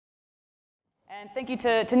And thank you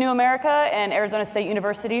to New America and Arizona State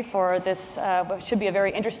University for this, what should be a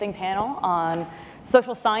very interesting panel on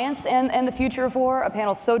social science and the future of war. A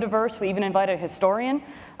panel so diverse, we even invited a historian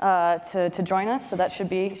to join us, so that should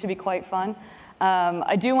be quite fun.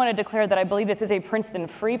 I do want to declare that I believe this is a Princeton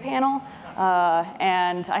free panel,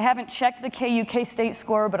 and I haven't checked the KU K-State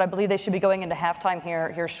score, but I believe they should be going into halftime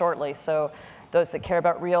here shortly. So those that care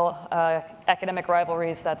about real academic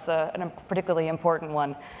rivalries, that's a particularly important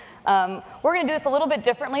one. We're going to do this a little bit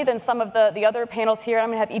differently than some of the other panels here. I'm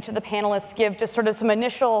going to have each of the panelists give just sort of some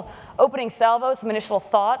initial opening salvos, some initial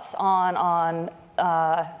thoughts on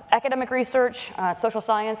academic research, social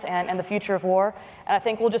science, and the future of war. And I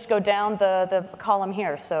think we'll just go down the column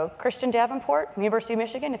here. So Christian Davenport from the University of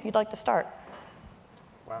Michigan, if you'd like to start.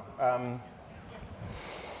 Wow.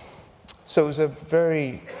 So it was a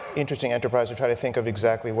very interesting enterprise to try to think of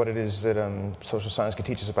exactly what it is that social science could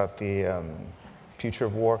teach us about the future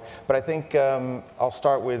of war. But I think I'll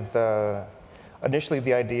start with initially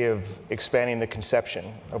the idea of expanding the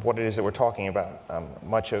conception of what it is that we're talking about.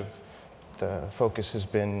 Much of the focus has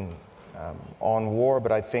been on war,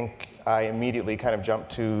 but I think I immediately kind of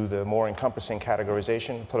jumped to the more encompassing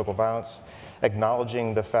categorization of political violence,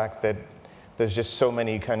 acknowledging the fact that there's just so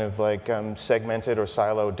many kind of like segmented or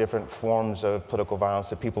siloed different forms of political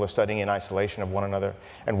violence that people are studying in isolation of one another.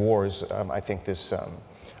 And war is, I think, this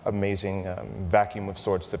amazing vacuum of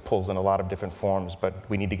sorts that pulls in a lot of different forms, but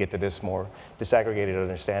we need to get to this more disaggregated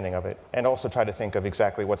understanding of it, and also try to think of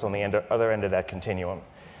exactly what's on the other end of that continuum.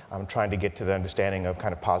 I'm trying to get to the understanding of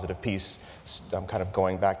kind of positive peace. I'm kind of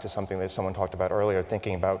going back to something that someone talked about earlier,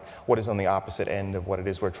 thinking about what is on the opposite end of what it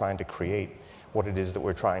is we're trying to create, what it is that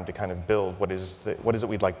we're trying to kind of build, what is it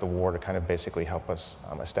we'd like the war to kind of basically help us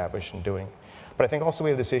establish in doing. But I think also we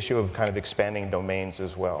have this issue of kind of expanding domains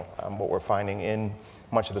as well. What we're finding in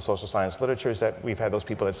much of the social science literature is that we've had those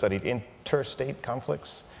people that studied interstate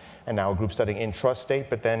conflicts, and now a group studying intrastate,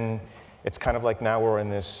 but then it's kind of like now we're in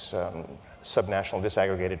this subnational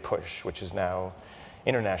disaggregated push, which is now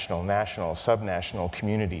international, national, subnational,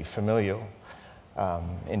 community, familial,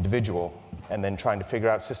 individual, and then trying to figure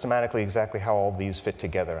out systematically exactly how all these fit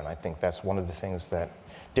together. And I think that's one of the things that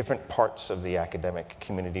different parts of the academic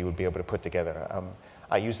community would be able to put together.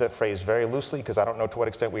 I use that phrase very loosely because I don't know to what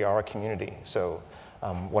extent we are a community. So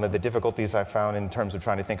one of the difficulties I found in terms of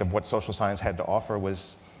trying to think of what social science had to offer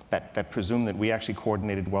was that presumed that we actually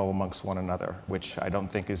coordinated well amongst one another, which I don't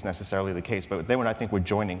think is necessarily the case. But then when I think we're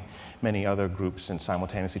joining many other groups and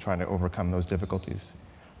simultaneously trying to overcome those difficulties.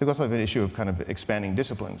 I think also have an issue of kind of expanding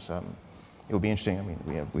disciplines. It will be interesting. I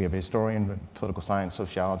mean, we have a historian, political science,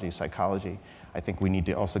 sociology, psychology. I think we need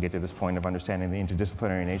to also get to this point of understanding the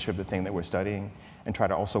interdisciplinary nature of the thing that we're studying and try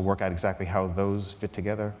to also work out exactly how those fit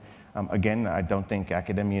together. Again, I don't think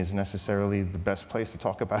academia is necessarily the best place to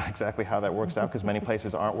talk about exactly how that works out, because many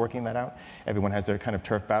places aren't working that out. Everyone has their kind of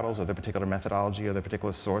turf battles or their particular methodology or their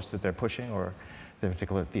particular source that they're pushing or their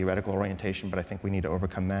particular theoretical orientation, but I think we need to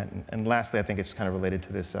overcome that. And lastly, I think it's kind of related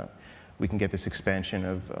to this, we can get this expansion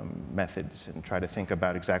of methods and try to think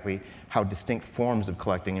about exactly how distinct forms of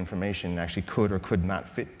collecting information actually could or could not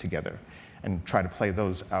fit together and try to play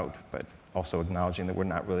those out, but also acknowledging that we're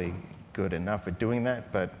not really good enough at doing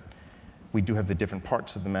that, but we do have the different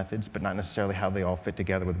parts of the methods, but not necessarily how they all fit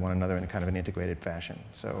together with one another in a kind of an integrated fashion.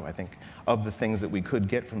 So I think of the things that we could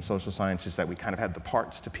get from social science is that we kind of had the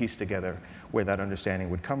parts to piece together where that understanding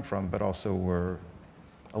would come from, but also we're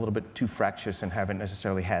a little bit too fractious and haven't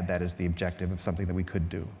necessarily had that as the objective of something that we could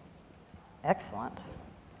do. Excellent.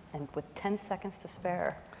 And with 10 seconds to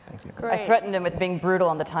spare. Thank you. Great. I threatened him with being brutal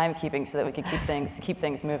on the timekeeping so that we could keep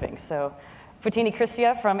things moving. So Fotini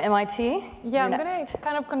Christia from MIT. Yeah, I'm going to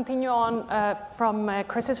kind of continue on from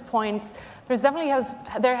Chris's points.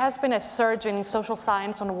 There has been a surge in social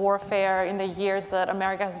science on warfare in the years that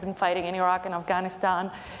America has been fighting in Iraq and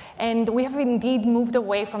Afghanistan. And we have indeed moved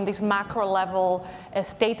away from these macro level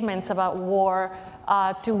statements about war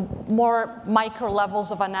to more micro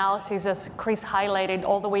levels of analysis, as Chris highlighted,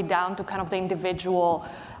 all the way down to kind of the individual.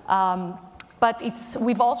 But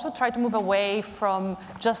we've also tried to move away from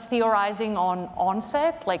just theorizing on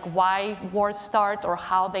onset, like why wars start or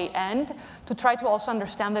how they end, to try to also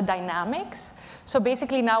understand the dynamics. So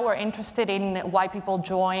basically now we're interested in why people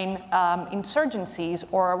join insurgencies,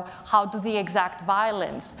 or how do they exact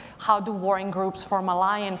violence, how do warring groups form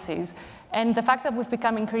alliances. And the fact that we've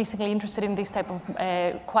become increasingly interested in these type of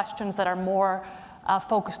questions that are more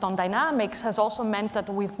focused on dynamics has also meant that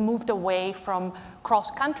we've moved away from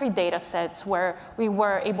cross-country data sets where we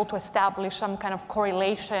were able to establish some kind of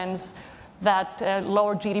correlations that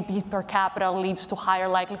lower GDP per capita leads to higher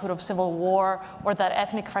likelihood of civil war, or that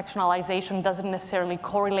ethnic fractionalization doesn't necessarily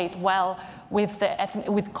correlate well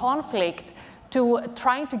with conflict, to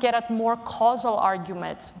trying to get at more causal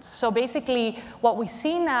arguments. So basically, what we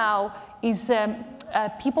see now is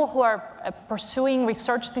people who are pursuing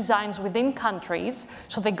research designs within countries,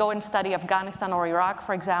 so they go and study Afghanistan or Iraq,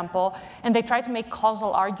 for example, and they try to make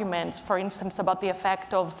causal arguments, for instance, about the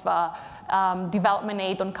effect of development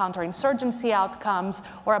aid on counterinsurgency outcomes,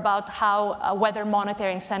 or about how whether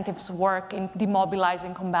monetary incentives work in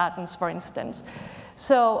demobilizing combatants, for instance.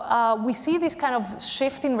 So we see this kind of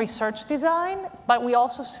shift in research design, but we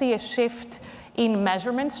also see a shift in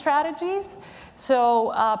measurement strategies.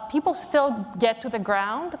 So people still get to the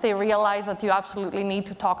ground. They realize that you absolutely need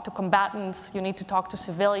to talk to combatants, you need to talk to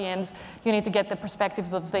civilians, you need to get the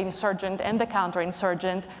perspectives of the insurgent and the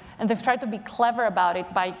counterinsurgent. And they've tried to be clever about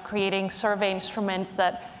it by creating survey instruments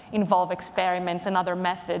that involve experiments and other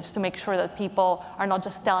methods to make sure that people are not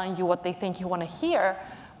just telling you what they think you want to hear,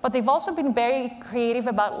 but they've also been very creative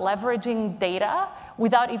about leveraging data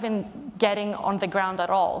without even getting on the ground at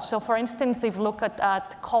all. So for instance, they've looked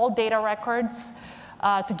at call data records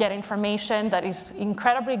to get information that is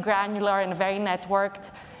incredibly granular and very networked.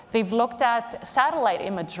 They've looked at satellite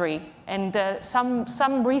imagery, and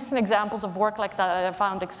some recent examples of work like that I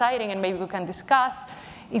found exciting, and maybe we can discuss,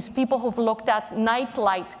 is people who've looked at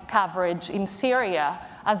nightlight coverage in Syria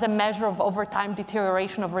as a measure of over time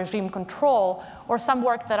deterioration of regime control, or some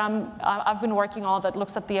work that I've been working on that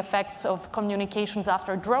looks at the effects of communications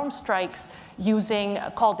after drone strikes using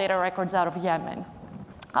call data records out of Yemen.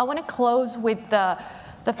 I want to close with the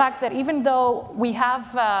fact that even though we have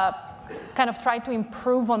kind of tried to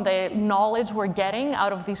improve on the knowledge we're getting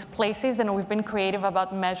out of these places, and we've been creative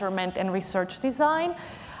about measurement and research design,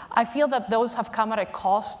 I feel that those have come at a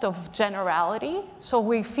cost of generality. So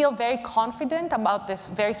we feel very confident about this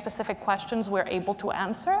very specific questions we're able to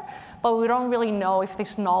answer, but we don't really know if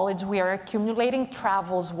this knowledge we are accumulating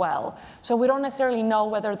travels well. So we don't necessarily know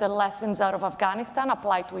whether the lessons out of Afghanistan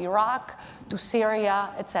apply to Iraq, to Syria,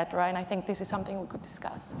 et cetera. And I think this is something we could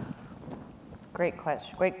discuss. Great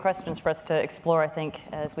questions for us to explore, I think,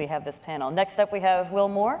 as we have this panel. Next up, we have Will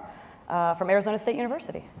Moore from Arizona State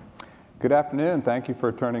University. Good afternoon. Thank you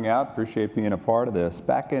for turning out. Appreciate being a part of this.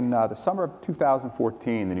 Back in the summer of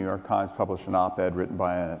 2014, the New York Times published an op-ed written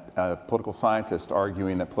by a political scientist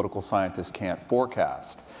arguing that political scientists can't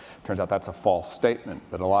forecast. Turns out that's a false statement,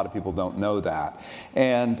 but a lot of people don't know that.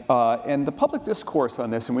 And the public discourse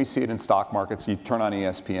on this, and we see it in stock markets, you turn on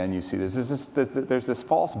ESPN, you see this, there's this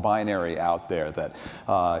false binary out there that,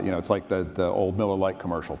 you know, it's like the old Miller Lite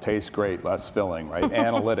commercial, tastes great, less filling, right?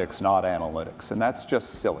 Analytics, not analytics, and that's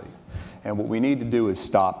just silly. And what we need to do is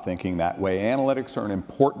stop thinking that way. Analytics are an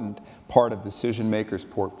important part of decision makers'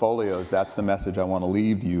 portfolios. That's the message I want to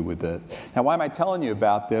leave you with it. Now, why am I telling you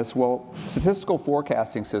about this? Well, statistical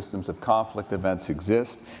forecasting systems of conflict events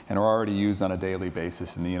exist and are already used on a daily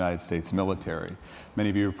basis in the United States military. Many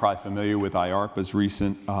of you are probably familiar with IARPA's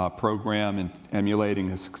recent program in emulating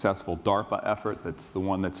a successful DARPA effort. That's the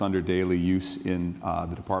one that's under daily use in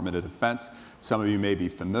the Department of Defense. Some of you may be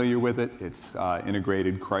familiar with it. It's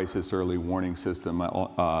Integrated Crisis Early Warning System,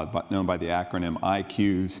 known by the acronym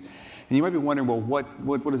IQs. And you might be wondering, well,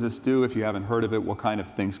 what does this do? If you haven't heard of it, what kind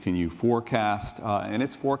of things can you forecast? And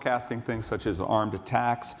it's forecasting things such as armed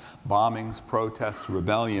attacks, bombings, protests,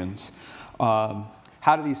 rebellions.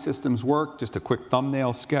 How do these systems work? Just a quick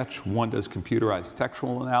thumbnail sketch. One does computerized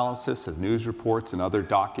textual analysis of news reports and other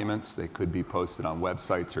documents. They could be posted on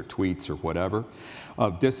websites or tweets or whatever.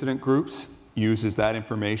 Of dissident groups, uses that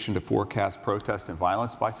information to forecast protest and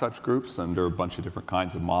violence by such groups under a bunch of different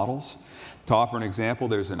kinds of models. To offer an example,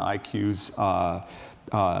 there's an IQ's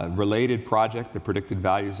related project, the predicted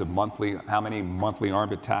values of how many monthly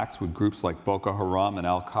armed attacks would groups like Boko Haram and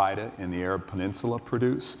Al-Qaeda in the Arab Peninsula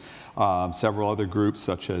produce. Several other groups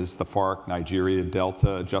such as the FARC, Nigeria,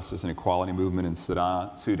 Delta, Justice and Equality Movement in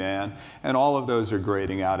Sudan, and all of those are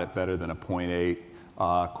grading out at better than a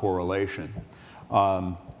 0.8 correlation.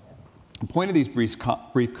 The point of these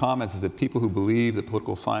brief comments is that people who believe that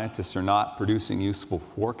political scientists are not producing useful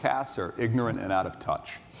forecasts are ignorant and out of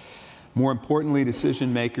touch. More importantly,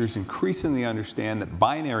 decision makers increasingly understand that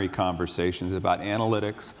binary conversations about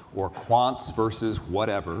analytics or quants versus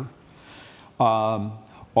whatever are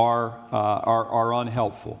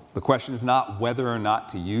unhelpful. The question is not whether or not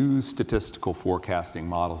to use statistical forecasting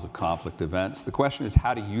models of conflict events. The question is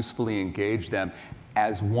how to usefully engage them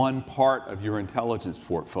as one part of your intelligence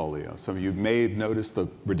portfolio. Some of you may have noticed the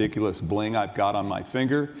ridiculous bling I've got on my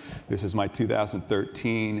finger. This is my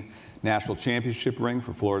 2013 National Championship ring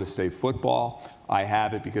for Florida State football. I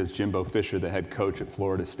have it because Jimbo Fisher, the head coach at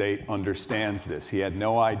Florida State, understands this. He had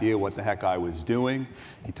no idea what the heck I was doing.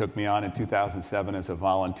 He took me on in 2007 as a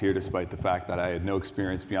volunteer, despite the fact that I had no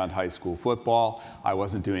experience beyond high school football. I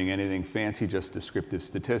wasn't doing anything fancy, just descriptive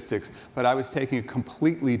statistics, but I was taking a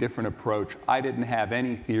completely different approach. I didn't have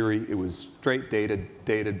any theory. It was straight data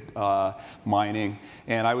mining,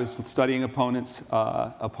 and I was studying opponents'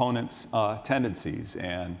 tendencies.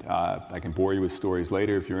 And I can bore you with stories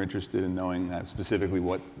later if you're interested in knowing specifically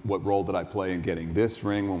what role did I play in getting this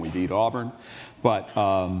ring when we beat Auburn. But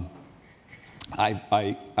I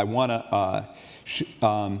want to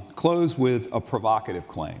close with a provocative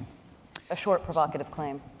claim. A short provocative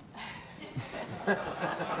claim.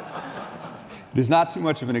 It is not too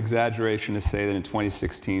much of an exaggeration to say that in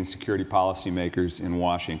 2016, security policymakers in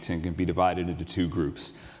Washington can be divided into two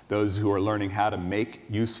groups. Those who are learning how to make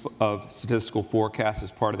use of statistical forecasts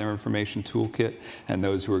as part of their information toolkit, and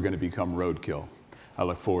those who are going to become roadkill. I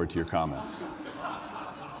look forward to your comments.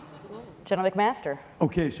 General McMaster.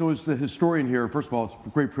 Okay, so as the historian here, first of all, it's a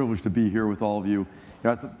great privilege to be here with all of you.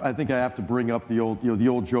 I think I have to bring up the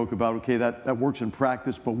old joke about, okay, that works in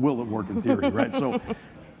practice, but will it work in theory, right? So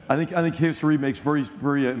I think history makes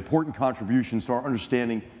very important contributions to our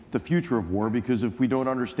understanding the future of war, because if we don't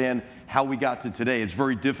understand how we got to today, it's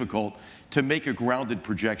very difficult to make a grounded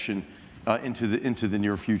projection into the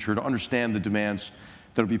near future, to understand the demands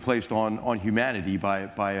that will be placed on humanity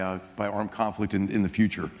by armed conflict in the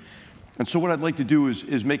future. And so what I'd like to do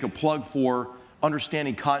is make a plug for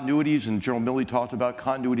understanding continuities, and General Milley talked about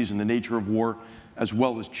continuities in the nature of war, as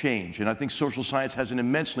well as change. And I think social science has an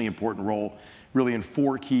immensely important role, really in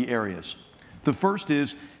 4 key areas. The first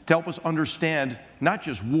is to help us understand not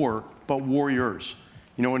just war, but warriors.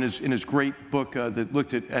 You know, in his great book that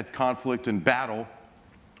looked at conflict and battle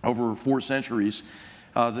over 4 centuries,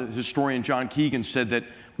 the historian John Keegan said that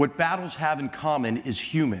what battles have in common is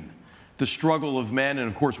human. The struggle of men, and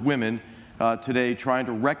of course women, today trying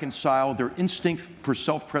to reconcile their instinct for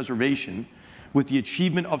self-preservation with the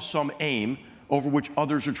achievement of some aim over which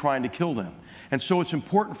others are trying to kill them. And so it's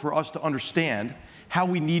important for us to understand how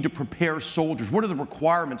we need to prepare soldiers. What are the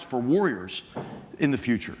requirements for warriors in the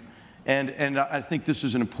future? And I think this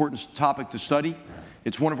is an important topic to study.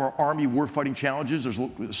 It's one of our Army warfighting challenges. There's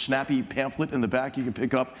a snappy pamphlet in the back you can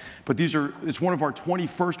pick up. But it's one of our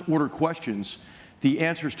 21st order questions, the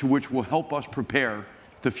answers to which will help us prepare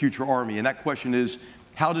the future Army. And that question is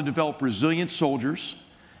how to develop resilient soldiers,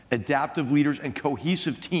 adaptive leaders, and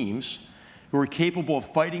cohesive teams who are capable of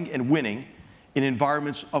fighting and winning in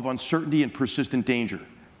environments of uncertainty and persistent danger.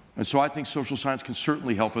 And so I think social science can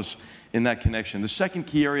certainly help us in that connection. The second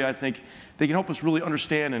key area, I think, they can help us really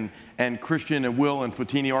understand, and Christian and Will and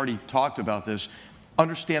Fotini already talked about this,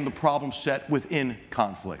 understand the problem set within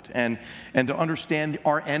conflict, and to understand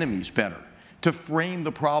our enemies better, to frame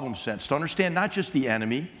the problem sets, to understand not just the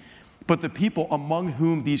enemy, but the people among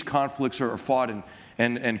whom these conflicts are fought,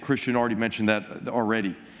 and Christian already mentioned that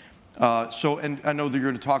already. And I know that you're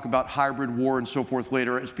going to talk about hybrid war and so forth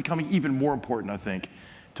later. It's becoming even more important, I think,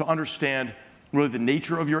 to understand really the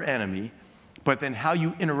nature of your enemy, but then how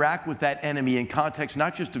you interact with that enemy in context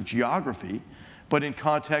not just of geography, but in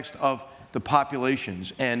context of the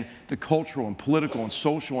populations and the cultural and political and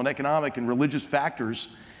social and economic and religious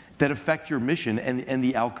factors that affect your mission and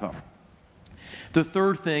the outcome. The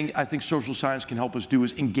third thing I think social science can help us do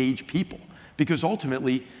is engage people, because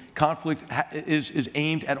ultimately conflict is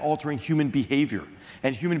aimed at altering human behavior,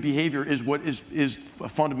 and human behavior is what is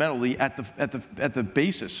fundamentally at the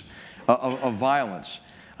basis of violence.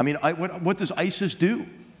 I mean, what does ISIS do?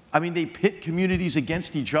 I mean, they pit communities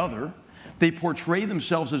against each other. They portray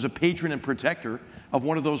themselves as a patron and protector of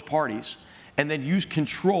one of those parties, and then use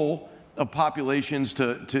control of populations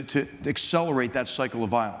to accelerate that cycle of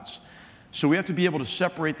violence. So we have to be able to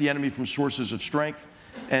separate the enemy from sources of strength,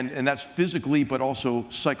 and that's physically, but also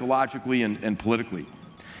psychologically and politically.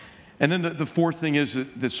 And then the fourth thing is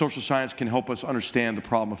that social science can help us understand the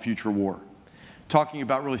problem of future war. Talking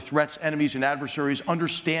about really threats, enemies, and adversaries,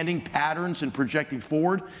 understanding patterns and projecting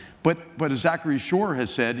forward. But as Zachary Shore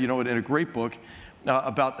has said, you know, in a great book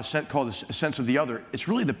about called A Sense of the Other, it's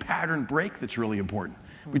really the pattern break that's really important.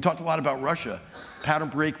 We talked a lot about Russia. Pattern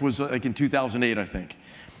break was like in 2008, I think.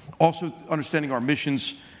 Also understanding our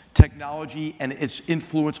missions, technology and its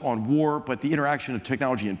influence on war, but the interaction of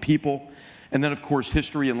technology and people. And then, of course,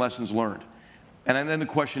 history and lessons learned. And then the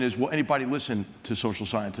question is, will anybody listen to social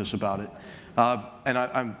scientists about it? And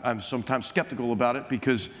I'm sometimes skeptical about it,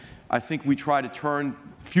 because I think we try to turn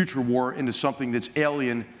future war into something that's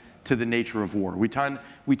alien to the nature of war. We tend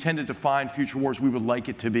to define future war as we would like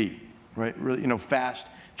it to be, right? Really, you know, fast,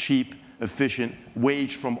 cheap, efficient,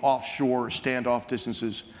 waged from offshore standoff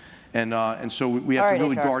distances. And so we have to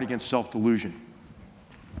really guard against self-delusion.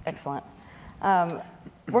 Excellent.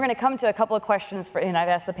 We're going to come to a couple of questions, and I've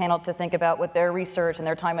asked the panel to think about what their research and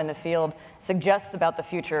their time in the field suggests about the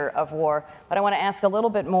future of war. But I want to ask a little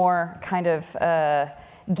bit more kind of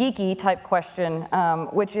geeky type question,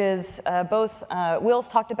 which is both Will's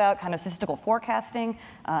talked about kind of statistical forecasting,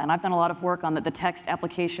 and I've done a lot of work on the text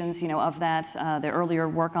applications, of that, the earlier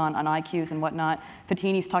work on IQs and whatnot.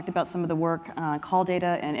 Fotini's talked about some of the work on call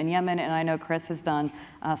data in Yemen, and I know Chris has done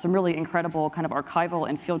some really incredible kind of archival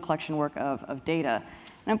and field collection work of data.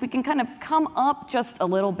 And if we can kind of come up just a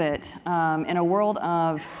little bit in a world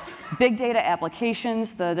of big data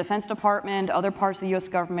applications, the Defense Department, other parts of the US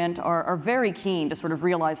government are very keen to sort of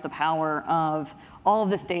realize the power of all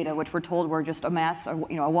of this data, which we're told we're just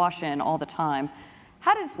awash in all the time.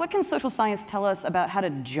 What can social science tell us about how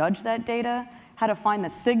to judge that data, how to find the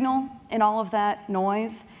signal in all of that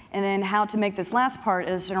noise, and then how to make this last part,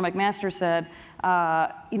 as General McMaster said,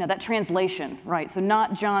 that translation, right? So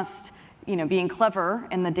not just being clever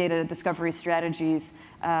in the data discovery strategies,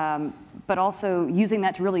 but also using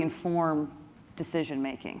that to really inform decision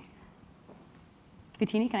making.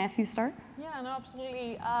 Fotini, can I ask you to start? Yeah, no,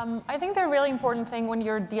 absolutely. I think the really important thing when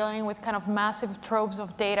you're dealing with kind of massive troves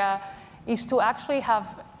of data is to actually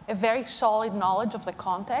have a very solid knowledge of the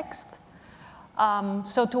context.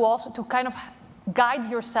 So to kind of guide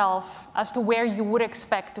yourself as to where you would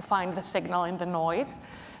expect to find the signal in the noise,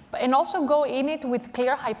 and also go in it with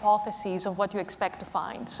clear hypotheses of what you expect to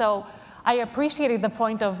find. So I appreciated the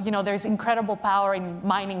point of, there's incredible power in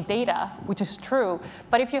mining data, which is true.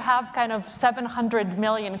 But if you have kind of 700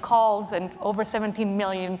 million calls and over 17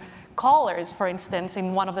 million callers, for instance,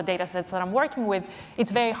 in one of the data sets that I'm working with,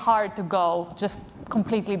 it's very hard to go just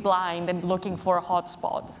completely blind and looking for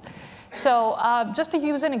hotspots. So just to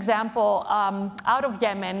use an example, out of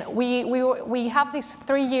Yemen, we have these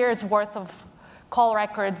 3 years worth of call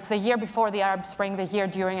records, the year before the Arab Spring, the year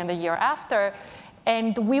during, and the year after.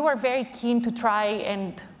 And we were very keen to try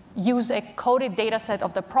and use a coded data set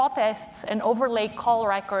of the protests and overlay call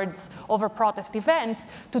records over protest events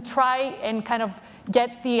to try and kind of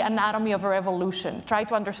get the anatomy of a revolution, try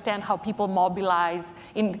to understand how people mobilize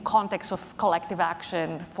in context of collective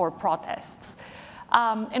action for protests.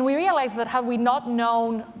 And we realized that had we not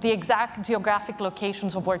known the exact geographic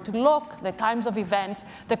locations of where to look, the times of events,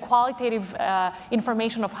 the qualitative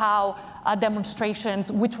information of how demonstrations,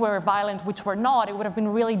 which were violent, which were not, it would have been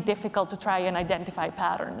really difficult to try and identify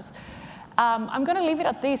patterns. I'm going to leave it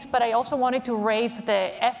at this, but I also wanted to raise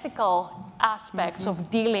the ethical aspects of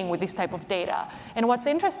dealing with this type of data. And what's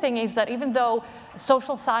interesting is that even though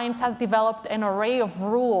social science has developed an array of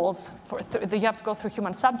rules that you have to go through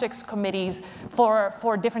human subjects committees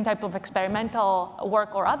for different types of experimental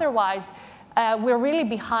work or otherwise, we're really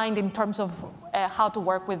behind in terms of how to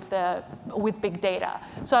work with big data.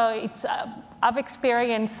 So it's, I've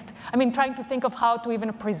experienced, trying to think of how to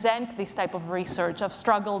even present this type of research. I've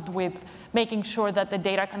struggled with making sure that the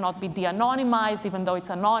data cannot be de-anonymized, even though it's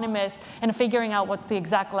anonymous, and figuring out what's the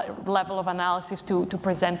exact level of analysis to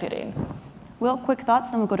present it in. Will, quick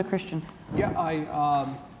thoughts, then we'll go to Christian.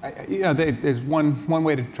 Yeah, there's one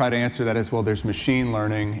way to try to answer that as well. There's machine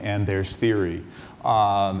learning and there's theory,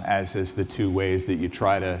 as is the two ways that you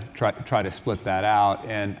try to split that out.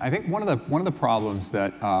 And I think one of the problems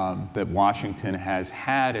that that Washington has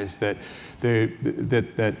had is that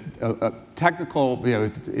technical,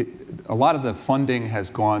 a lot of the funding has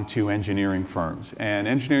gone to engineering firms, and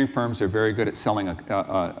engineering firms are very good at selling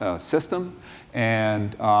a system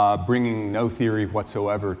and bringing no theory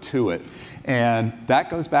whatsoever to it. And that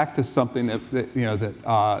goes back to something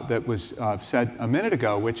that was said a minute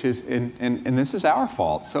ago, which is, and this is our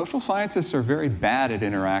fault. Social scientists are very bad at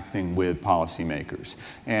interacting with policymakers,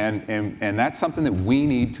 and that's something that we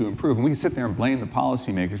need to improve. And we can sit there and blame the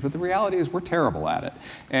policymakers, but the reality is we're terrible at it.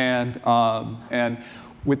 And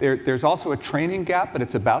there's also a training gap, but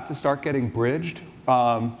it's about to start getting bridged.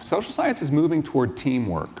 Social science is moving toward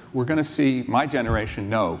teamwork. We're going to see, my generation,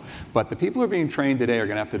 no, but the people who are being trained today are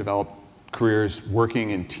going to have to develop careers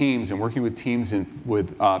working in teams and working with teams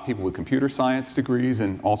with people with computer science degrees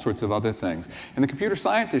and all sorts of other things. And the computer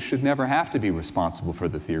scientist should never have to be responsible for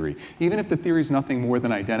the theory, even if the theory is nothing more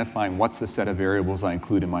than identifying what's the set of variables I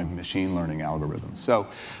include in my machine learning algorithm. So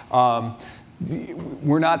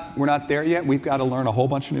we're not there yet. We've got to learn a whole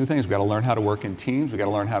bunch of new things. We've got to learn how to work in teams. We've got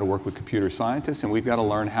to learn how to work with computer scientists, and we've got to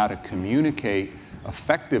learn how to communicate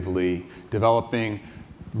effectively,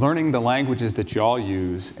 learning the languages that you all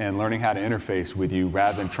use and learning how to interface with you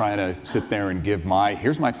rather than trying to sit there and give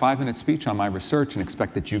here's my 5-minute speech on my research and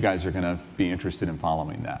expect that you guys are going to be interested in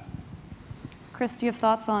following that. Chris, do you have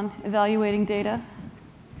thoughts on evaluating data?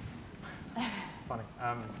 Funny.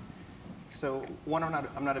 So one,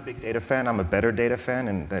 I'm not a big data fan. I'm a better data fan,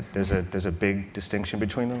 and that there's a big distinction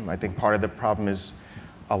between them. I think part of the problem is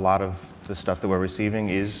a lot of the stuff that we're receiving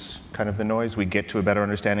is kind of the noise. We get to a better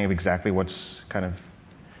understanding of exactly what's kind of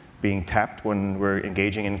being tapped when we're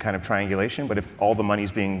engaging in kind of triangulation. But if all the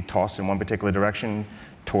money's being tossed in one particular direction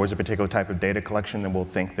towards a particular type of data collection, then we'll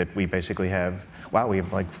think that we basically have, wow, we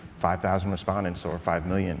have like 5,000 respondents or 5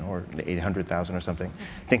 million or 800,000 or something,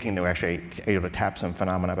 thinking that we're actually able to tap some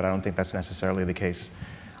phenomena, but I don't think that's necessarily the case.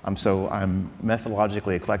 So I'm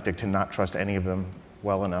methodologically eclectic to not trust any of them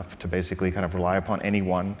well enough to basically kind of rely upon any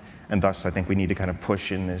one, and thus I think we need to kind of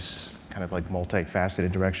push in this kind of like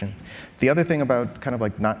multifaceted direction. The other thing about kind of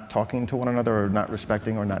like not talking to one another or not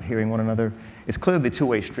respecting or not hearing one another is clearly the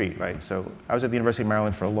two-way street, right? So I was at the University of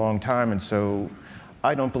Maryland for a long time, and so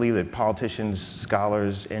I don't believe that politicians,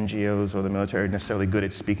 scholars, NGOs, or the military are necessarily good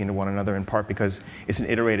at speaking to one another, in part because it's an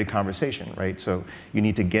iterated conversation, right? So you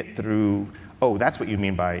need to get through, oh, that's what you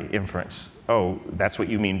mean by inference. Oh, that's what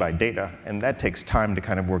you mean by data. And that takes time to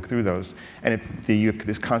kind of work through those. And if you have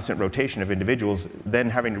this constant rotation of individuals, then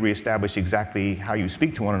having to reestablish exactly how you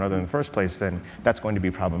speak to one another in the first place, then that's going to be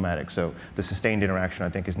problematic. So the sustained interaction, I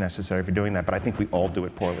think, is necessary for doing that, but I think we all do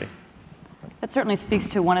it poorly. That certainly speaks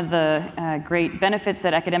to one of the great benefits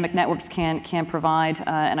that academic networks can provide,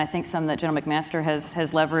 and I think some that General McMaster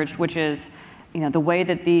has leveraged, which is the way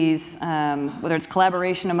that these, whether it's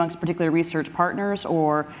collaboration amongst particular research partners,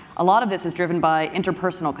 or a lot of this is driven by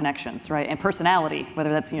interpersonal connections, right, and personality,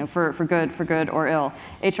 whether that's for good or ill.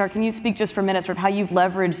 HR, can you speak just for a minute sort of how you've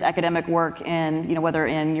leveraged academic work in, whether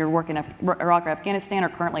in your work in Iraq or Afghanistan or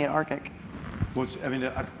currently at ARCIC? Well,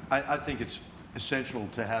 I think it's essential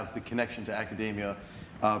to have the connection to academia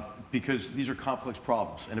because these are complex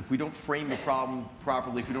problems. And if we don't frame the problem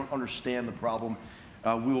properly, if we don't understand the problem,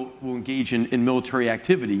 we'll engage in military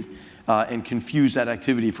activity and confuse that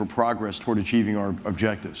activity for progress toward achieving our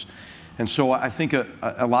objectives. And so I think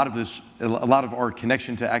a lot of our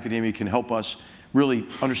connection to academia can help us really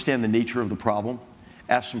understand the nature of the problem,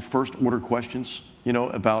 ask some first-order questions,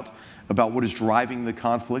 about what is driving the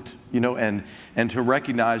conflict, and to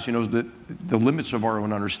recognize, the limits of our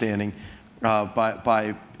own understanding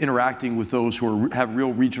by interacting with those who have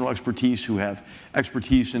real regional expertise, who have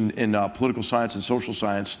expertise in political science and social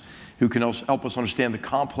science, who can also help us understand the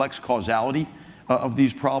complex causality of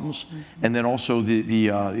these problems, and then also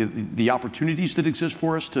the opportunities that exist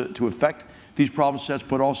for us to affect these problem sets,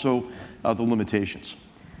 but also the limitations.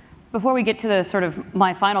 Before we get to the sort of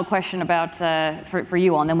my final question about for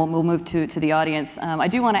you all, and then we'll move to the audience, I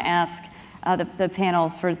do want to ask the panel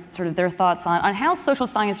for sort of their thoughts on how social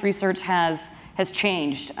science research has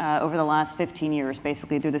changed over the last 15 years,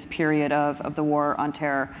 basically through this period of the war on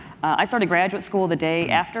terror. I started graduate school the day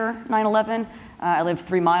after 9/11. I lived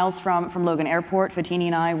 3 miles from Logan Airport. Fotini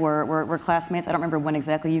and I were classmates. I don't remember when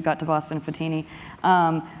exactly you got to Boston, Fotini.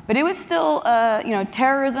 But it was still,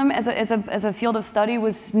 terrorism as a field of study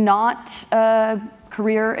was not a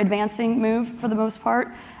career advancing move for the most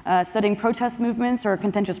part. Studying protest movements or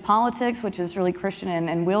contentious politics, which is really Christian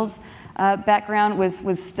and Will's background,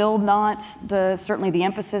 was still not certainly the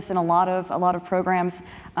emphasis in a lot of programs.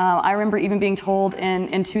 I remember even being told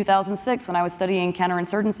in 2006 when I was studying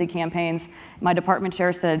counterinsurgency campaigns, my department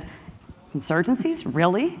chair said, "Insurgencies?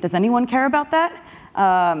 Really? Does anyone care about that?"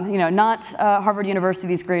 Not Harvard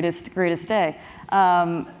University's greatest day.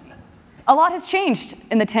 A lot has changed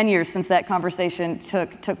in the 10 years since that conversation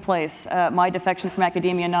took place, my defection from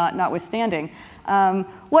academia notwithstanding.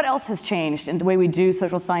 What else has changed in the way we do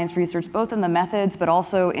social science research, both in the methods but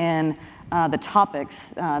also in the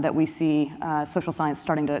topics that we see social science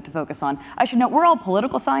starting to focus on? I should note, we're all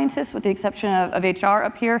political scientists with the exception of HR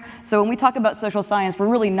up here. So when we talk about social science, we're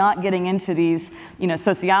really not getting into these,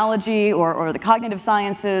 sociology or the cognitive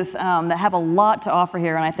sciences that have a lot to offer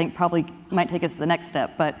here, and I think probably might take us to the next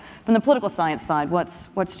step. But from the political science side,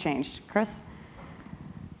 what's changed? Chris?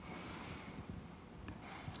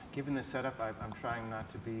 Given the setup, I'm trying not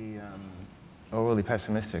to be overly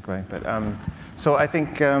pessimistic, right? But so I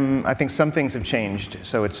think some things have changed.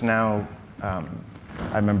 So it's now. I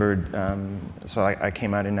remembered. So I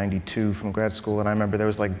came out in '92 from grad school, and I remember there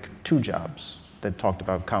was like 2 jobs that talked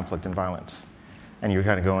about conflict and violence, and you're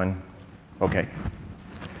kind of going, okay.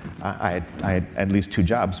 I had at least 2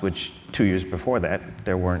 jobs, which 2 years before that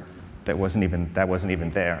that wasn't even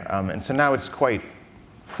there. And so now it's quite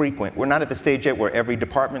frequent. We're not at the stage yet where every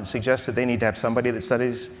department suggests that they need to have somebody that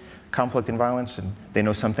studies conflict and violence, and they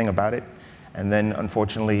know something about it. And then,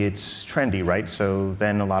 unfortunately, it's trendy, right? So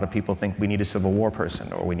then a lot of people think we need a Civil War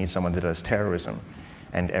person, or we need someone that does terrorism.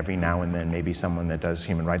 and every now and then maybe someone that does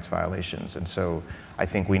human rights violations. And so I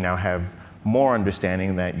think we now have more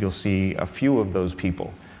understanding that you'll see a few of those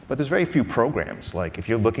people. But there's very few programs. Like if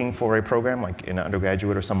you're looking for a program, like in an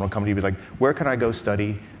undergraduate or someone will come to you and be like, where can I go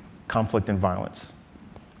study conflict and violence?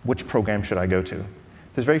 Which program should I go to?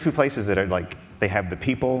 There's very few places that are like, they have the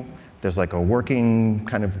people, there's like a working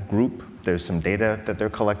kind of group, there's some data that they're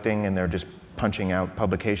collecting, and they're just punching out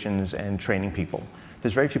publications and training people.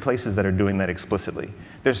 There's very few places that are doing that explicitly.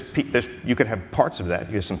 You could have parts of that.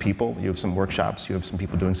 You have some people, you have some workshops, you have some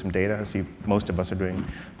people doing some data, so most of us are doing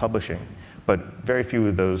publishing. But very few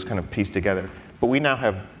of those kind of piece together. But we now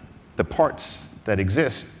have the parts that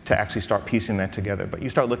exist to actually start piecing that together. But you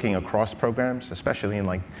start looking across programs, especially in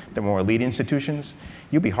like the more elite institutions,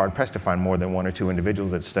 you'll be hard pressed to find more than one or two individuals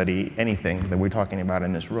that study anything that we're talking about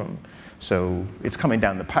in this room. So it's coming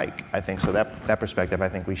down the pike, I think. So that perspective, I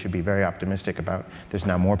think we should be very optimistic about. There's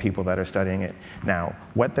now more people that are studying it. Now,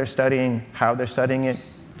 what they're studying, how they're studying it,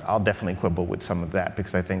 I'll definitely quibble with some of that,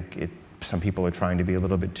 because I think some people are trying to be a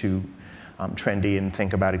little bit too trendy and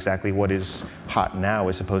think about exactly what is hot now,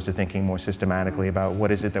 as opposed to thinking more systematically about what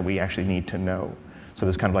is it that we actually need to know. So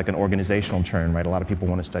there's kind of like an organizational turn, right? A lot of people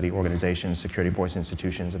want to study organizations, security force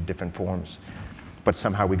institutions of different forms. But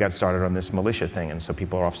somehow we got started on this militia thing, and so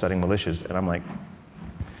people are off studying militias, and I'm like,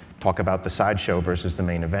 talk about the sideshow versus the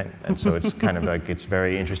main event. And so it's kind of like, it's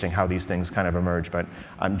very interesting how these things kind of emerge. But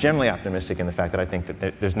I'm generally optimistic in the fact that I think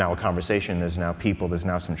that there's now a conversation, there's now people, there's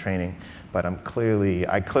now some training. But I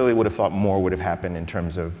clearly would have thought more would have happened in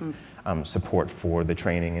terms of support for the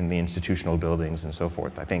training in the institutional buildings and so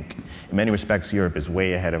forth. I think in many respects, Europe is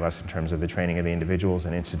way ahead of us in terms of the training of the individuals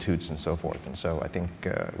and institutes and so forth. And so I think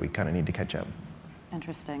we kind of need to catch up.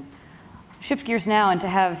 Interesting. Shift gears now and to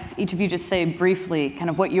have each of you just say briefly kind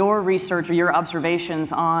of what your research or your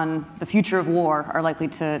observations on the future of war are likely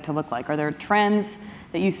to look like. Are there trends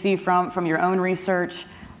that you see from your own research?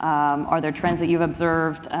 Are there trends that you've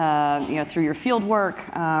observed through your field work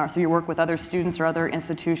or through your work with other students or other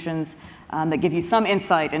institutions that give you some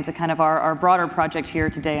insight into kind of our broader project here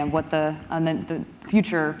today and what the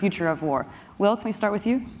future of war? Will, can we start with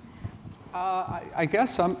you? I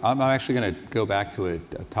guess I'm actually going to go back to a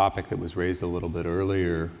topic that was raised a little bit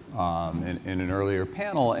earlier in an earlier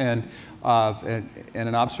panel, and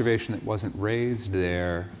an observation that wasn't raised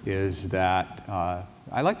there is that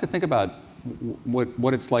I like to think about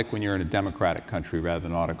what it's like when you're in a democratic country rather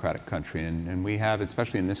than an autocratic country, and we have,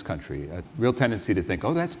 especially in this country, a real tendency to think,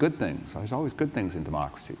 oh, that's good things. There's always good things in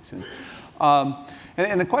democracies.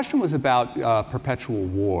 And the question was about perpetual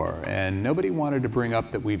war, and nobody wanted to bring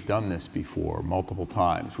up that we've done this before multiple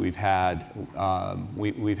times. We've had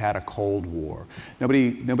a Cold War.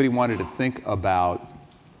 Nobody wanted to think about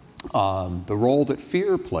the role that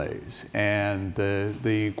fear plays and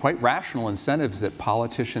the quite rational incentives that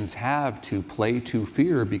politicians have to play to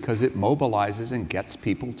fear because it mobilizes and gets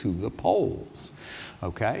people to the polls.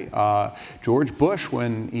 Okay, George Bush,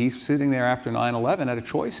 when he's sitting there after 9/11, had a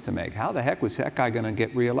choice to make. How the heck was that guy going to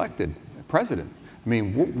get reelected president? I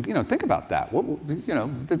mean, think about that. He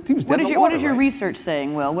was dead in the water, what is your right? research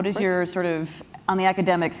saying, Will? What is your sort of, on the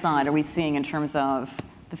academic side, are we seeing in terms of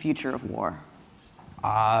the future of war?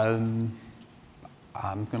 I'm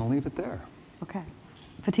going to leave it there. Okay,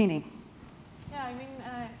 Fotini. Yeah, I mean,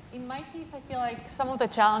 in my case, I feel like some of the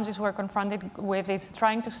challenges we're confronted with is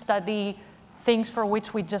trying to study things for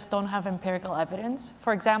which we just don't have empirical evidence.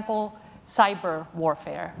 For example, cyber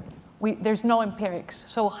warfare. There's no empirics,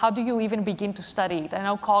 so how do you even begin to study it? I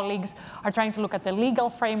know colleagues are trying to look at the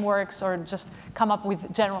legal frameworks or just come up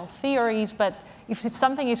with general theories, but if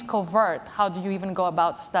something is covert, how do you even go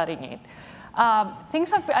about studying it? I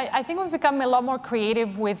think we've become a lot more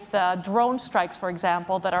creative with drone strikes, for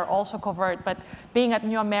example, that are also covert. But being at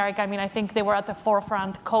New America, I mean, I think they were at the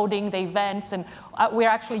forefront coding the events, and we're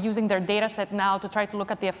actually using their data set now to try to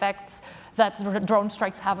look at the effects that drone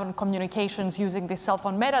strikes have on communications using this cell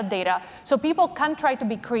phone metadata. So people can try to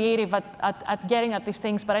be creative at getting at these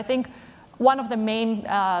things, but I think one of the main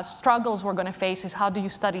struggles we're going to face is how do you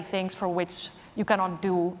study things for which you cannot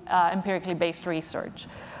do empirically based research.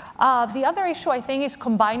 The other issue, I think, is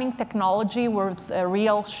combining technology with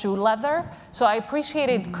real shoe leather. So I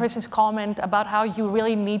appreciated Chris's comment about how you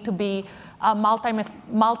really need to be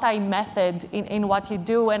multi-method in what you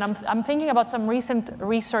do. And I'm thinking about some recent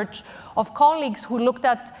research of colleagues who looked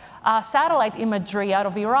at satellite imagery out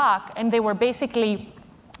of Iraq, and they were basically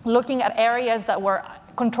looking at areas that were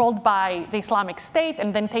controlled by the Islamic State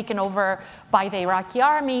and then taken over by the Iraqi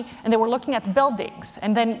army, and they were looking at buildings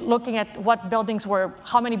and then looking at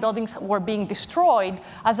how many buildings were being destroyed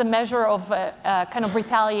as a measure of kind of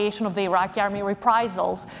retaliation of the Iraqi army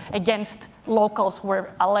reprisals against locals who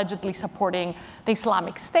were allegedly supporting the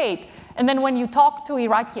Islamic State. And then when you talk to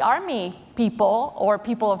Iraqi army people or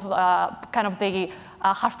people of kind of the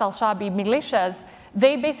Hashd al-Shabi militias,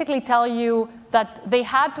 they basically tell you that they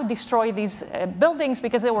had to destroy these buildings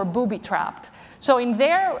because they were booby-trapped. So in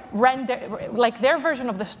their version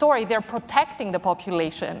of the story, they're protecting the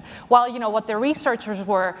population, while what the researchers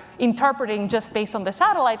were interpreting just based on the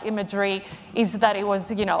satellite imagery is that it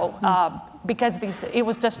was because it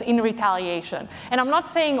was just in retaliation. And I'm not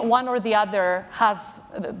saying one or the other has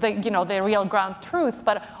the real ground truth,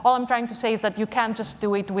 but all I'm trying to say is that you can't just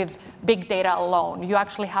do it with big data alone. You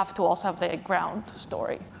actually have to also have the ground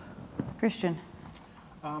story. Christian.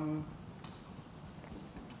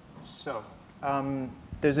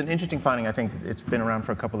 There's an interesting finding. I think it's been around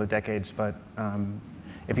for a couple of decades, but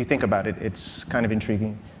if you think about it, it's kind of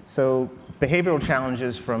intriguing. So behavioral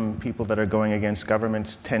challenges from people that are going against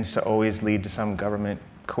governments tends to always lead to some government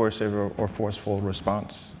coercive or forceful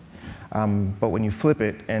response. But when you flip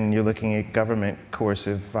it and you're looking at government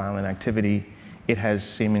coercive violent activity, it has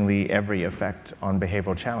seemingly every effect on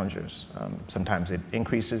behavioral challengers. Sometimes it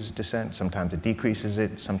increases dissent, sometimes it decreases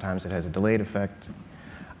it, sometimes it has a delayed effect.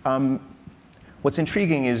 What's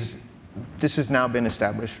intriguing is this has now been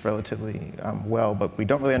established relatively well, but we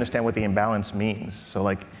don't really understand what the imbalance means. So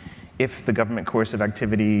like, if the government coercive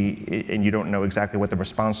activity, and you don't know exactly what the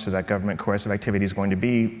response to that government coercive activity is going to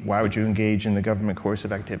be, why would you engage in the government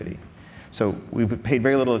coercive activity? So we've paid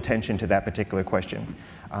very little attention to that particular question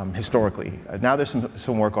historically. Now there's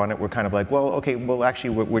some work on it. We're kind of like, well, okay, well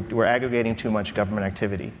actually we're aggregating too much government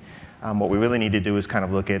activity. What we really need to do is kind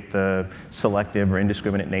of look at the selective or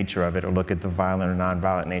indiscriminate nature of it, or look at the violent or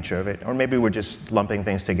nonviolent nature of it, or maybe we're just lumping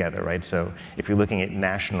things together, right? So if you're looking at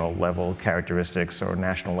national level characteristics or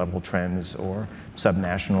national level trends or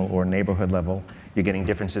subnational or neighborhood level, you're getting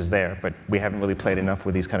differences there, but we haven't really played enough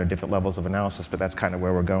with these kind of different levels of analysis, but that's kind of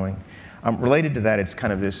where we're going. Related to that, it's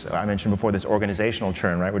kind of this, I mentioned before, this organizational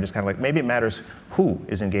churn, right? We're just kind of like, maybe it matters who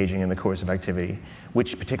is engaging in the coercive activity,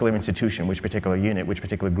 which particular institution, which particular unit, which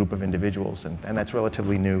particular group of individuals, and that's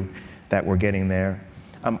relatively new that we're getting there.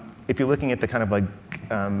 If you're looking at the kind of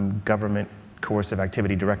like government coercive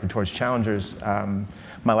activity directed towards challengers,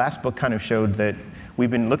 my last book kind of showed that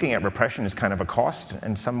we've been looking at repression as kind of a cost,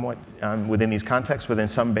 and somewhat within these contexts, within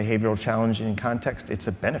some behavioral challenging context, it's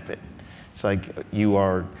a benefit. It's like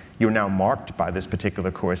you're now marked by this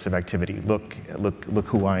particular coercive activity. Look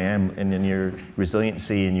who I am, and then your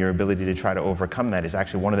resiliency and your ability to try to overcome that is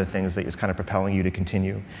actually one of the things that is kind of propelling you to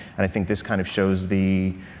continue. And I think this kind of shows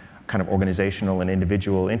the kind of organizational and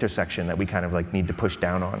individual intersection that we kind of like need to push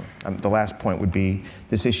down on. The last point would be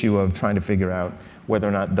this issue of trying to figure out whether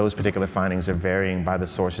or not those particular findings are varying by the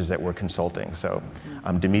sources that we're consulting. So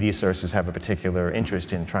do media sources have a particular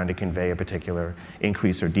interest in trying to convey a particular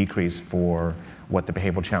increase or decrease for what the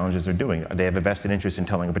behavioral challenges are doing? They have a vested interest in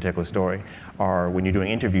telling a particular story. Or when you're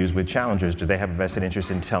doing interviews with challengers, do they have a vested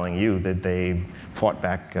interest in telling you that they fought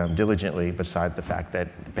back diligently, beside the fact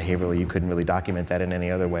that behaviorally you couldn't really document that in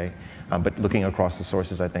any other way? But looking across the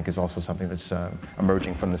sources, I think, is also something that's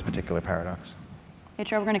emerging from this particular paradox.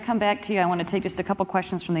 HR, we're going to come back to you. I want to take just a couple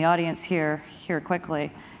questions from the audience here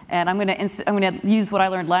quickly. And I'm going to use what I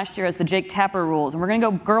learned last year as the Jake Tapper rules. And we're going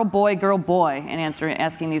to go girl, boy, and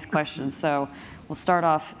asking these questions. So we'll start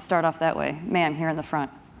off that way. Ma'am, here in the front.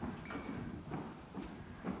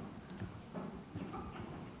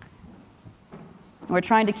 We're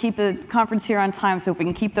trying to keep the conference here on time, so if we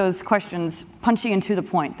can keep those questions punchy and to the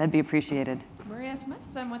point, that'd be appreciated. Smith.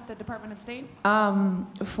 I'm with the Department of State.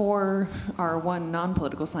 For our one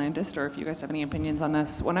non-political scientist, or if you guys have any opinions on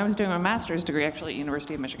this, when I was doing my master's degree, actually at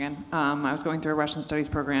University of Michigan, I was going through a Russian studies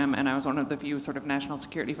program, and I was one of the few sort of national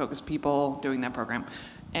security focused people doing that program.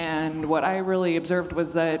 And what I really observed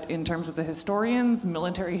was that in terms of the historians,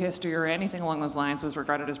 military history or anything along those lines was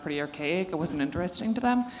regarded as pretty archaic. It wasn't interesting to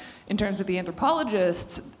them. In terms of the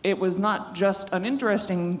anthropologists, it was not just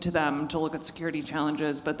uninteresting to them to look at security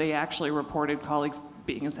challenges, but they actually reported colleagues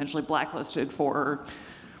being essentially blacklisted for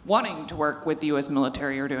wanting to work with the US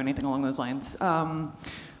military or do anything along those lines.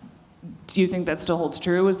 Do you think that still holds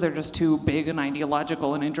true? Is there just too big an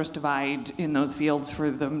ideological and interest divide in those fields for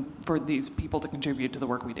these people to contribute to the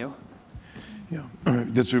work we do? Yeah,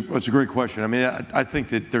 that's a great question. I mean, I think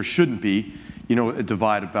that there shouldn't be, a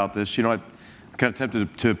divide about this. I'm kind of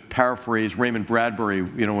tempted to paraphrase Raymond Bradbury,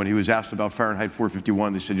 when he was asked about Fahrenheit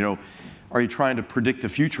 451. They said, are you trying to predict the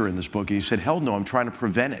future in this book? And he said, hell no, I'm trying to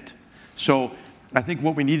prevent it. So I think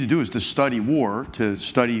what we need to do is to study war, to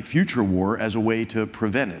study future war as a way to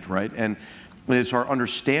prevent it, right? And it's our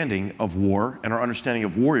understanding of war and our understanding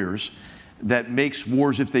of warriors that makes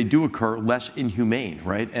wars, if they do occur, less inhumane,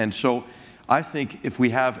 right? And so I think if we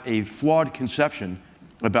have a flawed conception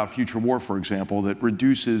about future war, for example, that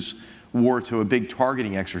reduces war to a big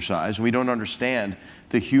targeting exercise, and we don't understand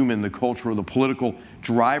the human, the cultural, the political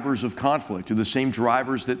drivers of conflict, the same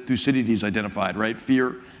drivers that Thucydides identified, right?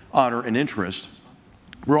 Fear, honor, and interest.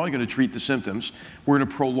 We're only going to treat the symptoms. We're going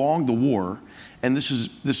to prolong the war, and this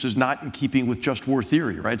is not in keeping with just war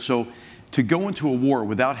theory, right? So to go into a war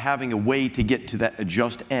without having a way to get to that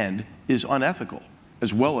just end is unethical,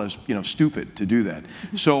 as well as, you know, stupid to do that.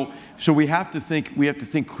 So we have to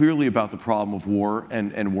think clearly about the problem of war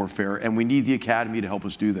and warfare, and we need the academy to help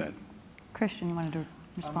us do that. Christian, you wanted to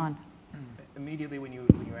respond? Immediately when you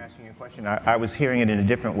were asking your question, I was hearing it in a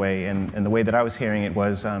different way, and the way that I was hearing it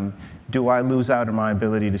was, do I lose out on my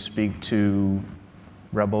ability to speak to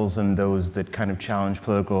rebels and those that kind of challenge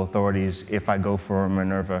political authorities if I go for a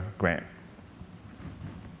Minerva grant?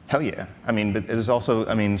 Hell yeah. I mean, but there's also,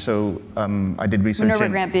 I mean, so I did research. Minerva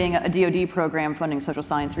grant being a DoD program funding social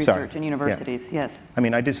science research in universities, yeah. Yes. I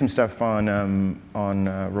mean, I did some stuff on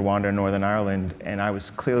Rwanda and Northern Ireland, and I was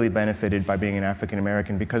clearly benefited by being an African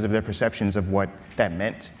American because of their perceptions of what that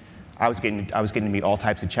meant. I was getting to meet all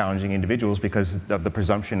types of challenging individuals because of the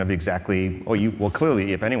presumption of exactly, well,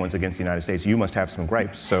 clearly, if anyone's against the United States, you must have some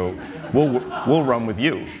gripes, so we'll run with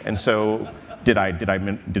you. And so, did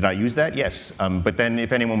I use that? Yes. But then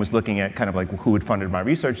if anyone was looking at kind of like who had funded my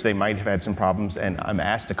research, they might have had some problems, and I'm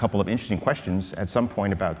asked a couple of interesting questions at some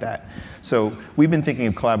point about that. So we've been thinking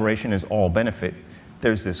of collaboration as all benefit.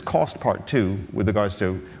 There's this cost part too, with regards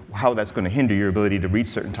to how that's going to hinder your ability to reach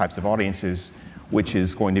certain types of audiences, which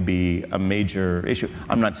is going to be a major issue.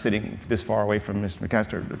 I'm not sitting this far away from Mr.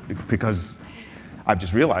 McMaster because I've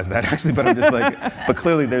just realized that actually, but I'm just like, but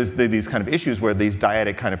clearly there's these kind of issues where these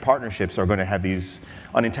dyadic kind of partnerships are going to have these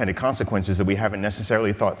unintended consequences that we haven't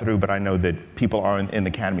necessarily thought through, but I know that people are in the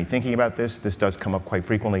academy thinking about this. This does come up quite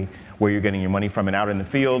frequently, where you're getting your money from, and out in the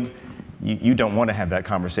field, you don't want to have that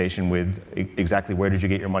conversation with exactly where did you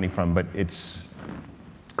get your money from, but it's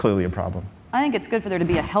clearly a problem. I think it's good for there to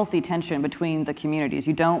be a healthy tension between the communities.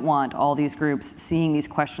 You don't want all these groups seeing these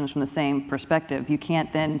questions from the same perspective. You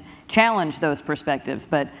can't then challenge those perspectives,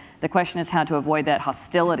 but the question is how to avoid that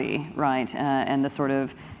hostility, right, and the sort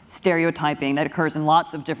of stereotyping that occurs in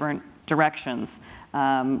lots of different directions,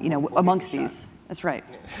 you know, amongst these. That's right.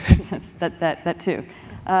 that too.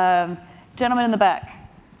 Gentleman in the back.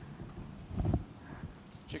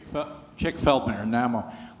 Chick Feldman,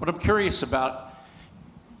 NAMO. What I'm curious about,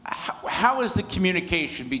 how is the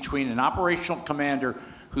communication between an operational commander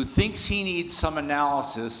who thinks he needs some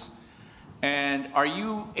analysis, and are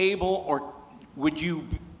you able, or would you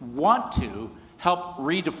want to help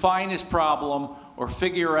redefine his problem or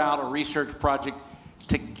figure out a research project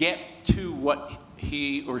to get to what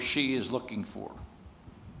he or she is looking for?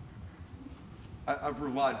 I've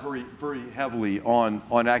relied very, very heavily on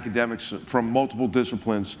academics from multiple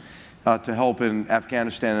disciplines to help in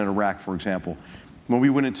Afghanistan and Iraq, for example. When we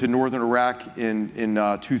went into northern Iraq in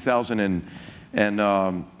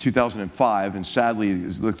 2005, and sadly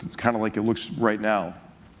it looked kind of like it looks right now,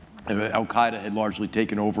 Al-Qaeda had largely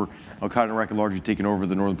taken over, Al-Qaeda in Iraq had largely taken over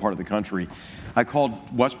the northern part of the country. I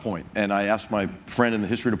called West Point and I asked my friend in the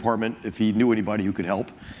history department if he knew anybody who could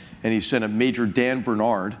help, and he sent a Major Dan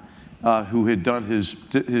Bernard, who had done his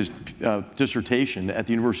dissertation at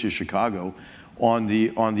the University of Chicago on the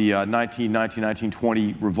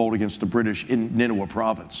 1919-1920 revolt against the British in Nineveh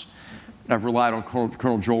province. I've relied on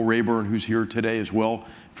Colonel Joel Rayburn, who's here today as well,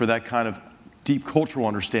 for that kind of deep cultural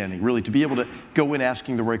understanding, really, to be able to go in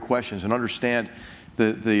asking the right questions and understand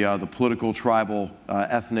the political, tribal,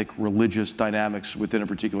 ethnic, religious dynamics within a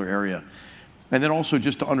particular area. And then also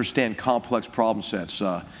just to understand complex problem sets.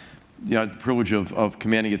 You know, I had the privilege of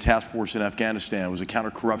commanding a task force in Afghanistan. It was a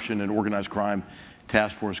counter-corruption and organized crime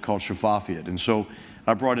task force called Shafafiyat. And so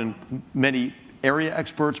I brought in many area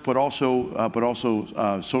experts, but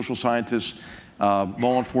also social scientists,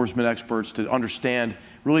 law enforcement experts to understand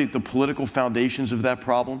really the political foundations of that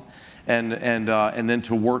problem, and then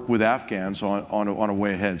to work with Afghans on a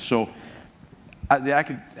way ahead. So the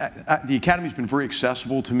academy's been very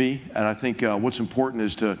accessible to me, and I think what's important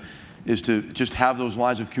is to just have those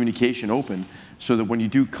lines of communication open so that when you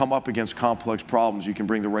do come up against complex problems, you can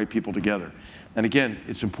bring the right people together. And again,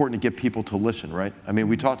 it's important to get people to listen, right? I mean,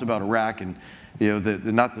 we talked about Iraq, and you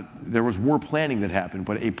know, there was war planning that happened,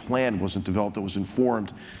 but a plan wasn't developed that was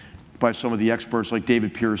informed by some of the experts like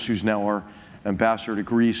David Pierce, who's now our ambassador to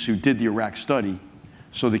Greece, who did the Iraq study.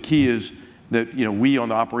 So the key is that we on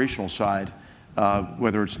the operational side,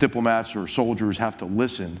 whether it's diplomats or soldiers, have to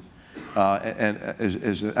listen. And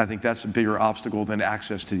I think that's a bigger obstacle than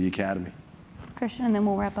access to the academy. Christian, and then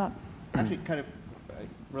we'll wrap up. Actually, kind of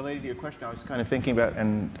related to your question, I was kind of thinking about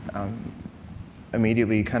and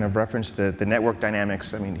immediately kind of referenced the network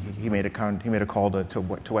dynamics. I mean, he made a call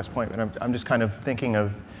to West Point, and I'm just kind of thinking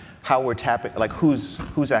of how we're tapping, like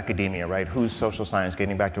who's academia, right? Who's social science,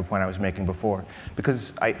 getting back to a point I was making before.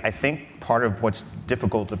 Because I think part of what's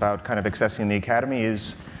difficult about kind of accessing the academy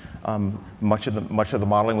is much of the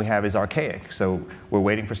modeling we have is archaic. So we're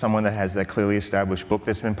waiting for someone that has that clearly established book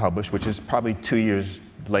that's been published, which is probably 2 years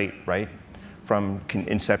late, right? From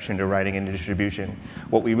inception to writing and distribution.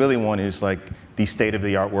 What we really want is like the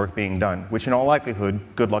state-of-the-art work being done, which in all likelihood,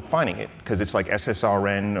 good luck finding it, because it's like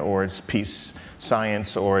SSRN or it's peace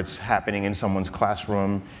science or it's happening in someone's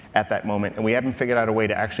classroom at that moment. And we haven't figured out a way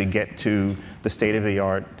to actually get to the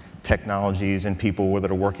state-of-the-art technologies and people that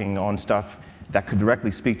are working on stuff that could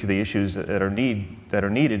directly speak to the issues that are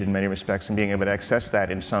needed in many respects, and being able to access that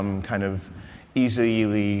in some kind of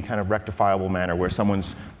easily kind of rectifiable manner where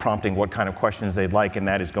someone's prompting what kind of questions they'd like, and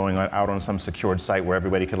that is going out on some secured site where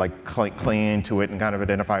everybody could like cling into it and kind of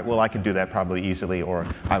identify, well, I could do that probably easily, or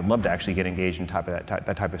I'd love to actually get engaged in that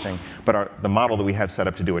type of thing. But the model that we have set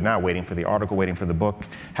up to do it now, waiting for the article, waiting for the book,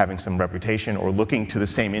 having some reputation, or looking to the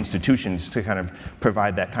same institutions to kind of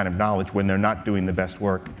provide that kind of knowledge when they're not doing the best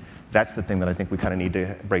work, that's the thing that I think we kind of need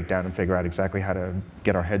to break down and figure out exactly how to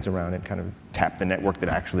get our heads around and kind of tap the network that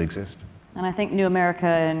actually exists. And I think New America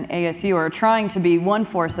and ASU are trying to be one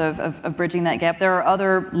force of bridging that gap. There are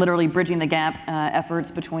other literally bridging the gap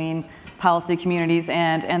efforts between policy communities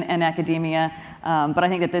and academia, but I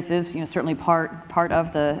think that this is certainly part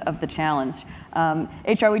of the challenge.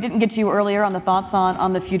 HR, we didn't get to you earlier on the thoughts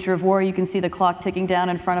on the future of war. You can see the clock ticking down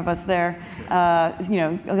in front of us there. I'll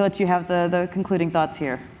let you have the concluding thoughts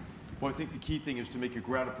here. Well, I think the key thing is to make a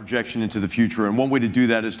grounded projection into the future, and one way to do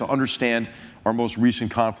that is to understand our most recent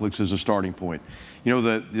conflicts as a starting point.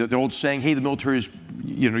 The old saying, hey, the military is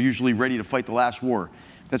usually ready to fight the last war.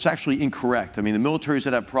 That's actually incorrect. I mean, the militaries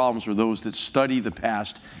that have problems are those that study the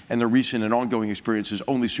past and their recent and ongoing experiences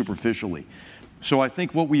only superficially. So I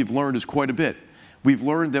think what we've learned is quite a bit. We've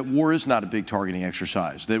learned that war is not a big targeting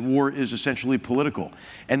exercise, that war is essentially political,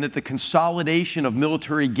 and that the consolidation of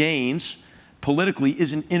military gains politically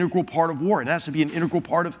is an integral part of war. It has to be an integral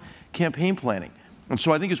part of campaign planning. And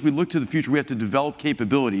so I think as we look to the future, we have to develop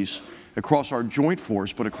capabilities across our joint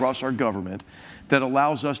force, but across our government, that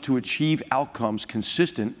allows us to achieve outcomes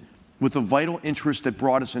consistent with the vital interest that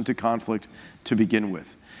brought us into conflict to begin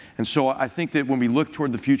with. And so I think that when we look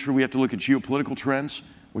toward the future, we have to look at geopolitical trends,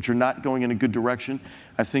 which are not going in a good direction.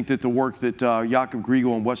 I think that the work that Jakob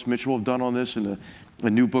Griegel and Wes Mitchell have done on this in a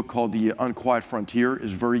new book called The Unquiet Frontier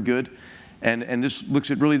is very good. And this looks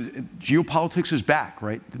at really, geopolitics is back,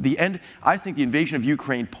 right? I think the invasion of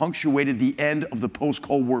Ukraine punctuated the end of the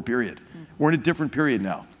post-Cold War period. We're in a different period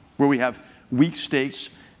now, where we have weak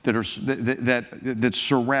states that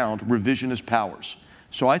surround revisionist powers.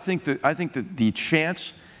 So I think that the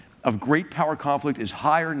chance of great power conflict is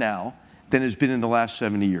higher now than has been in the last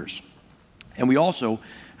 70 years. And we also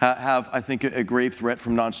have, I think, a grave threat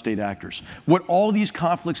from non-state actors. What all these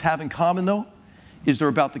conflicts have in common, though, is they're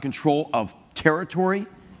about the control of territory,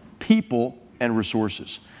 people, and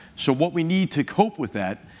resources. So what we need to cope with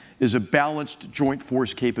that is a balanced joint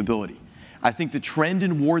force capability. I think the trend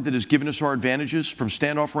in war that has given us our advantages from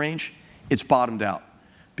standoff range, it's bottomed out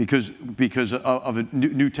because of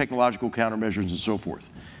new technological countermeasures and so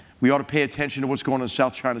forth. We ought to pay attention to what's going on in the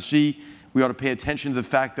South China Sea. We ought to pay attention to the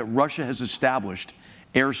fact that Russia has established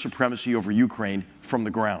air supremacy over Ukraine from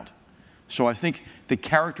the ground. So I think the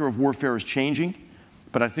character of warfare is changing.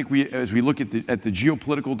 But I think as we look at the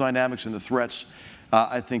geopolitical dynamics and the threats,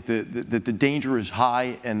 I think that the danger is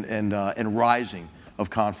high and rising of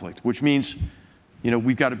conflict, which means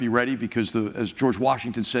we've got to be ready because, as George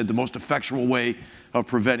Washington said, the most effectual way of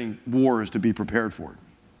preventing war is to be prepared for it.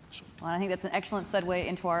 So. Well, I think that's an excellent segue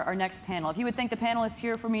into our next panel. If you would thank the panelists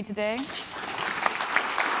here for me today.